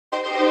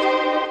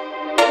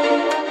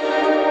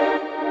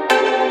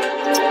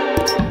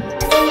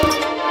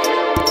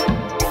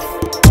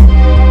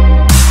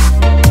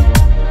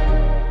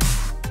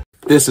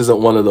this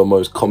isn't one of the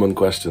most common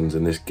questions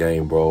in this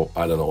game, bro,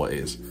 I don't know what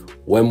is.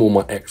 When will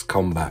my ex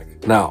come back?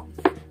 Now,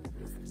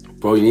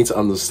 bro, you need to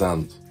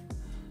understand,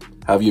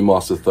 have you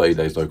mastered 30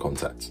 days no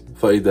contact?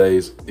 30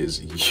 days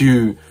is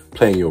you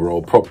playing your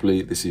role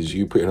properly. This is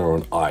you putting her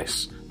on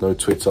ice. No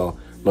Twitter,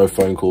 no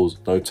phone calls,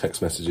 no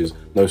text messages,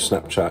 no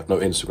Snapchat, no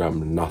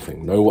Instagram,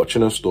 nothing. No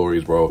watching her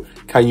stories, bro.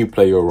 Can you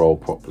play your role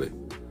properly?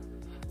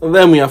 And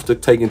then we have to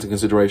take into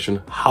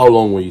consideration, how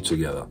long were you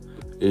together?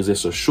 Is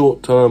this a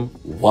short term,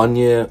 1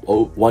 year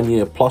or 1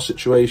 year plus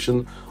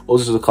situation, or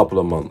is this a couple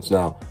of months?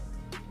 Now,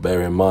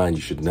 bear in mind,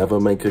 you should never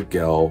make a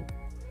girl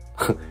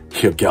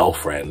your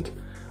girlfriend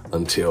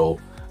until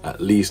at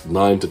least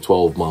 9 to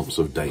 12 months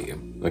of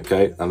dating,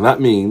 okay? And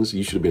that means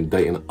you should have been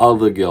dating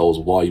other girls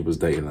while you was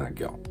dating that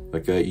girl,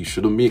 okay? You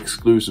shouldn't be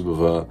exclusive with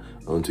her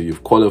until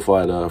you've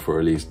qualified her for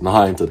at least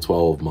 9 to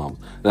 12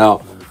 months.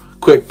 Now,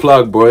 quick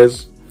plug,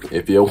 boys.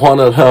 If you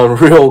want to learn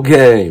real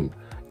game,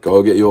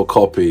 go get your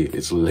copy.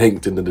 It's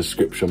linked in the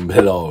description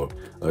below,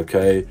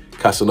 okay?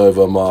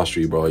 Casanova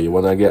Mastery, bro. You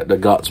want to get the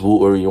guts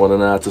water, you want to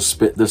know how to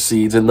spit the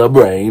seeds in the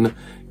brain,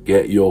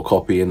 get your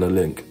copy in the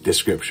link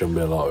description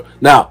below.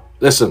 Now,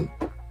 listen.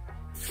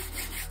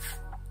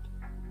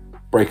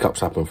 Breakups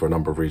happen for a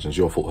number of reasons.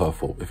 Your fault, her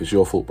fault. If it's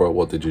your fault, bro,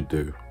 what did you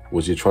do?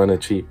 Was you trying to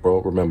cheat,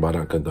 bro? Remember, I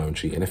don't condone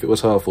cheating. If it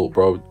was her fault,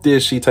 bro,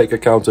 did she take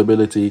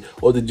accountability,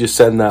 or did you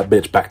send that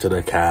bitch back to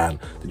the can?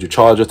 Did you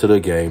charge her to the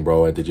game,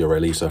 bro, and did you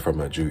release her from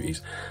her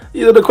duties?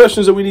 These are the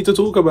questions that we need to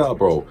talk about,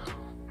 bro.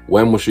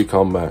 When will she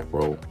come back,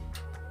 bro?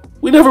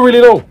 We never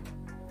really know.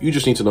 You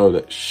just need to know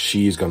that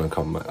she's gonna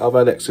come back. I've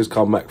had exes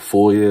come back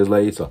 4 years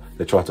later.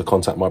 They tried to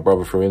contact my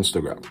brother through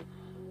Instagram.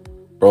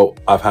 Bro,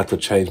 I've had to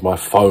change my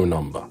phone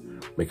number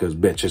because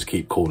bitches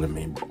keep calling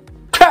me, bro.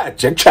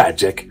 Tragic,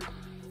 tragic.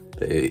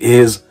 There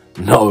is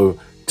no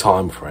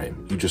time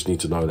frame. You just need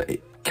to know that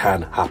it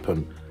can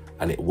happen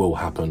and it will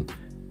happen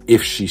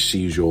if she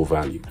sees your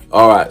value.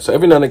 All right, so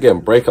every now and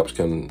again, breakups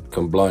can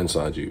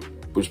blindside you,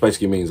 which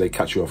basically means they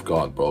catch you off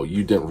guard, bro.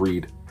 You didn't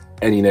read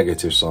any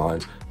negative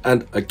signs.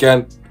 And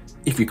again,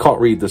 if you can't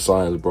read the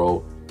signs,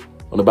 bro,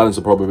 on the balance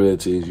of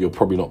probabilities, you're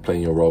probably not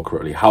playing your role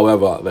correctly.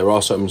 However, there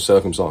are certain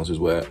circumstances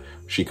where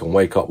she can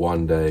wake up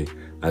one day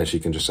and she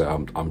can just say,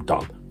 I'm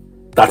done.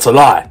 That's a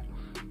lie.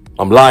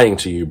 I'm lying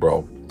to you,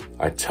 bro.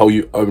 I tell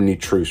you only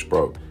truths,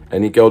 bro.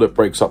 Any girl that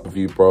breaks up with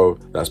you, bro,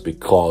 that's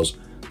because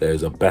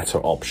there's a better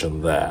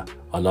option there.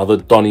 Another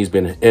Donnie's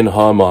been in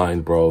her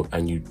mind, bro,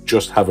 and you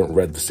just haven't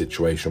read the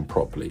situation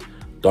properly.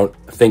 Don't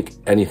think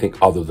anything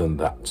other than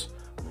that.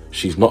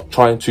 She's not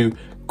trying to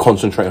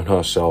concentrate on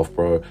herself,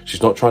 bro.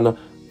 She's not trying to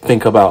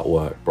think about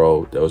work,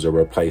 bro. There was a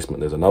replacement.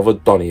 There's another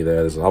Donnie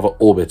there. There's another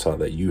orbiter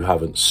that you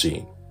haven't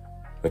seen.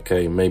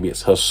 Okay, maybe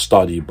it's her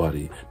study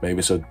buddy. Maybe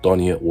it's a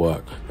Donnie at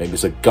work. Maybe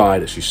it's a guy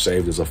that she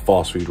saved as a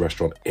fast food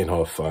restaurant in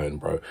her phone,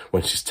 bro.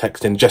 When she's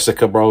texting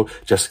Jessica, bro,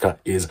 Jessica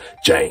is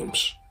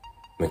James.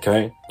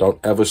 Okay? Don't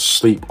ever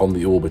sleep on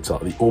the orbiter.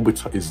 The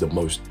orbiter is the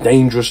most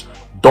dangerous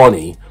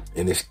Donnie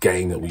in this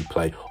game that we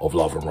play of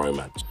love and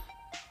romance.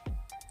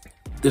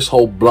 This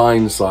whole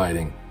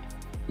blindsiding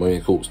when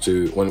it comes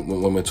to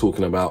when we're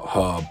talking about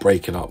her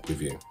breaking up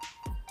with you.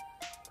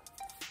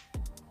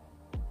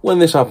 When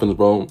this happens,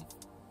 bro,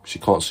 she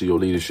can't see your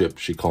leadership.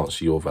 She can't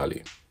see your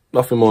value.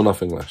 Nothing more,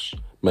 nothing less.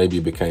 Maybe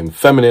you became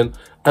feminine.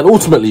 And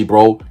ultimately,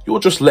 bro,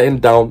 you're just letting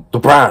down the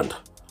brand.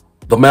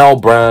 The male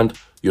brand.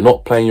 You're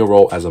not playing your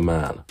role as a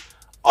man.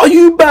 Are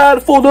you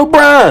bad for the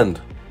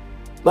brand?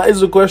 That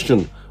is the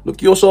question.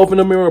 Look yourself in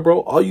the mirror,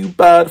 bro. Are you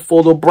bad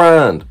for the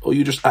brand? Or are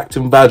you just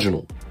acting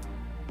vaginal?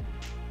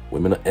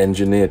 Women are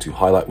engineered to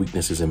highlight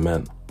weaknesses in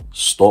men.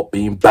 Stop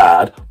being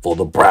bad for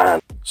the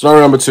brand.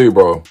 Scenario number 2,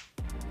 bro.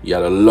 You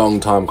had a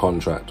long time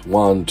contract.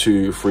 1,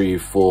 2, 3,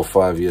 4,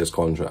 5 years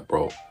contract,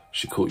 bro.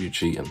 She caught you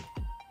cheating.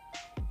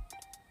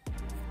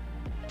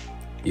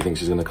 You think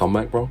she's gonna come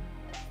back, bro?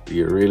 Do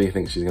you really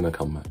think she's gonna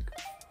come back?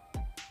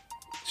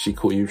 She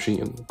caught you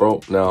cheating,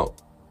 bro. Now,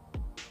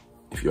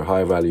 if you're a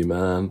high value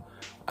man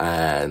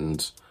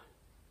and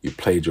you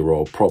played your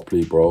role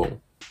properly,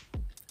 bro,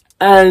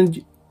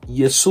 and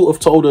you sort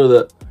of told her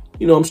that,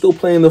 you know, I'm still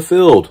playing the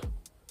field,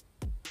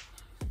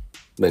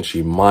 then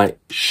she might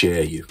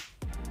share you.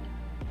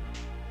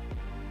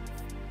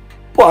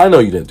 But I know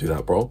you didn't do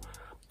that, bro.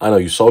 I know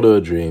you sold her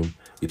a dream.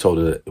 You told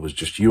her that it was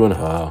just you and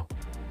her,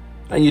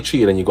 and you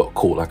cheated and you got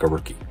caught like a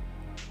rookie.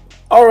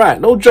 All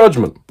right, no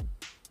judgment.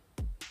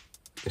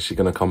 Is she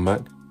gonna come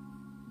back?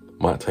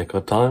 Might take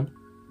her time.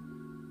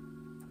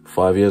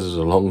 5 years is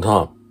a long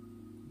time.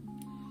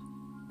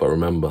 But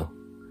remember,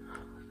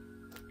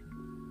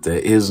 there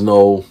is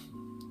no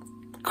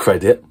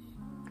credit.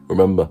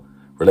 Remember,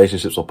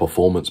 relationships are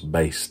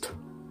performance-based.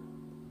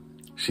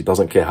 She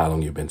doesn't care how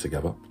long you've been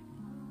together.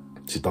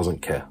 She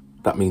doesn't care.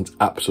 That means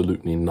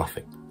absolutely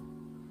nothing.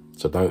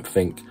 So don't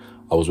think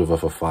I was with her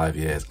for 5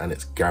 years and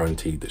it's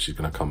guaranteed that she's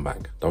gonna come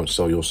back. Don't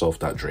sell yourself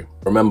that dream.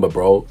 Remember,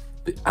 bro,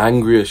 the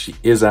angrier she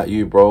is at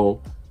you,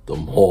 bro, the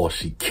more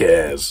she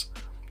cares.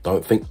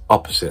 Don't think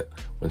opposite.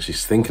 When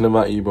she's thinking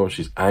about you, bro,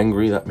 she's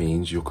angry, that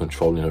means you're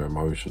controlling her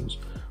emotions.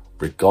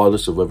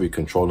 regardless of whether you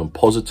control them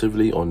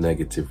positively or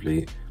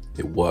negatively,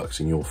 it works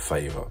in your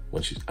favor.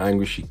 When she's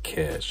angry, she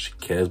cares. She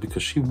cares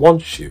because she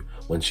wants you.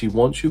 When she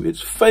wants you,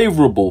 it's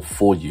favorable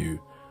for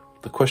you.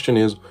 The question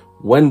is,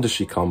 when does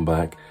she come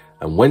back?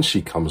 And when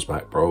she comes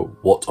back, bro,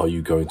 what are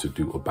you going to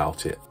do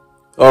about it?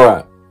 All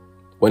right.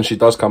 When she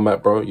does come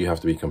back, bro, you have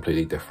to be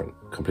completely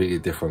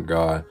different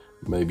guy.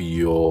 Maybe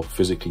you're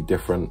physically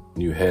different,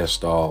 new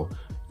hairstyle,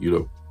 you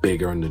look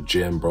bigger in the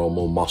gym, bro,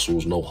 more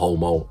muscles, no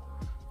homo.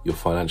 You're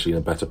financially in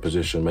a better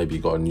position. Maybe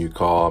you got a new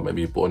car,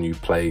 maybe you bought a new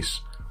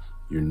place.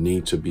 You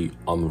need to be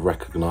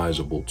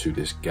unrecognizable to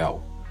this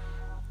gal.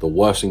 The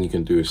worst thing you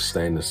can do is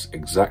stay in this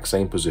exact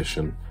same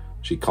position.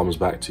 She comes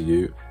back to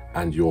you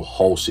and your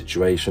whole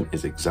situation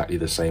is exactly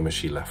the same as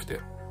she left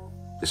it.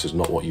 This is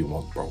not what you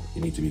want, bro.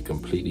 You need to be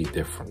completely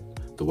different.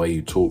 The way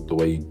you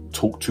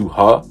talk to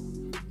her,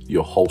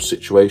 your whole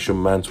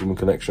situation, man-to-woman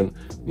connection,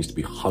 needs to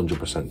be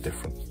 100%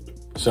 different.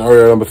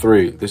 Scenario number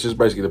 3. This is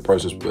basically the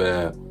process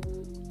where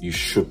you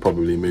should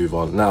probably move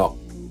on. Now,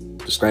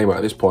 disclaimer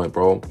at this point,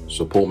 bro,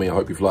 support me. I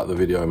hope you've liked the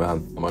video,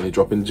 man. I'm only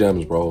dropping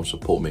gems, bro.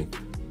 Support me.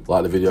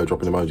 Like the video,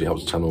 drop an emoji,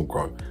 helps the channel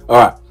grow.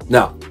 All right,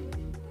 now,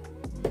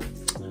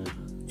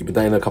 you've been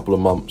dating a couple of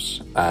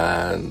months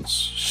and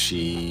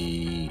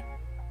you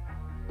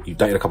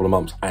dated a couple of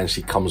months and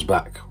she comes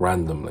back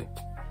randomly.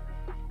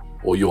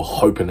 Or you're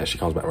hoping that she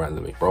comes back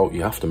randomly. Bro,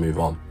 you have to move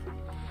on.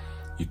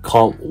 You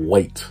can't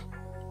wait.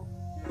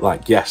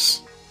 Like,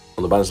 yes,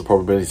 on the balance of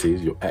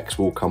probabilities, your ex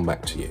will come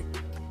back to you.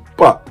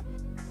 But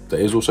there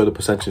is also the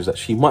percentage that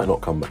she might not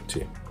come back to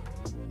you.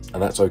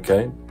 And that's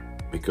okay,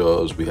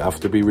 because we have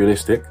to be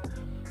realistic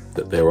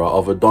that there are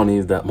other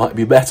Donnies that might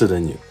be better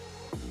than you.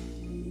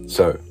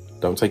 So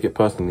don't take it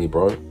personally,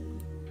 bro.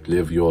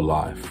 Live your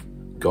life.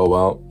 Go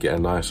out, get a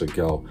nicer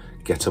girl,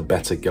 get a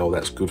better girl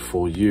that's good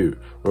for you.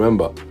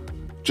 Remember,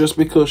 just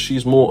because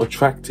she's more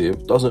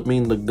attractive doesn't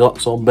mean the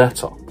guts are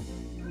better.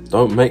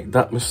 Don't make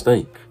that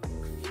mistake.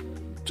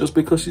 Just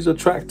because she's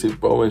attractive,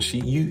 bro, and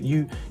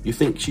you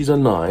think she's a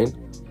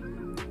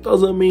 9,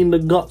 doesn't mean the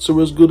guts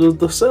are as good as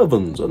the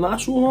 7s. And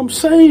that's all I'm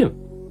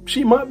saying.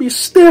 She might be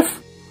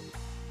stiff.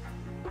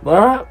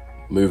 Alright?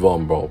 Move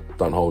on, bro.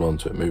 Don't hold on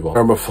to it. Move on.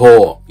 Number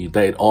 4, you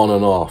date on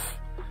and off.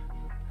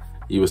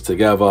 You was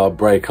together,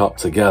 break up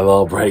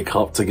together, break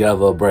up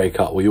together, break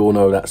up. We all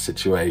know that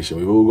situation.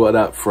 We've all got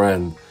that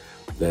friend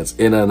that's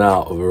in and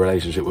out of a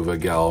relationship with a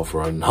girl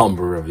for a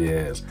number of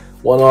years.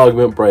 One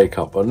argument, break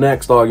up. A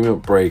next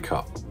argument, break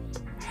up.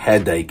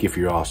 Headache, if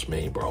you ask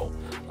me, bro.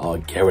 I'll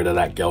get rid of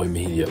that girl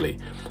immediately.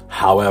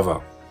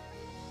 However,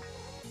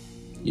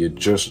 you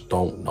just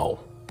don't know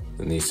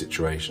in these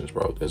situations,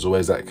 bro. There's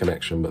always that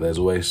connection, but there's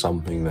always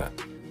something that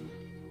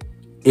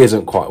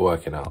isn't quite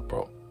working out,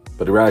 bro.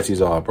 But the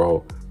realities are,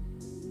 bro,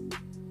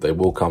 they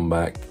will come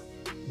back.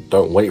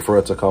 Don't wait for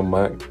her to come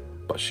back,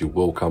 but she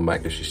will come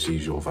back if she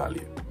sees your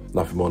value.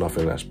 Nothing more,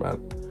 nothing less, man.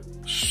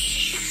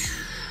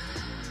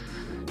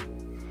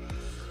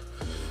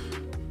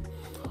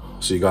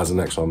 See you guys in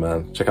the next one,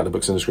 man. Check out the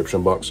books in the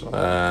description box.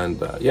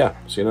 And yeah,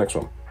 see you in the next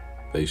one.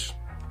 Peace.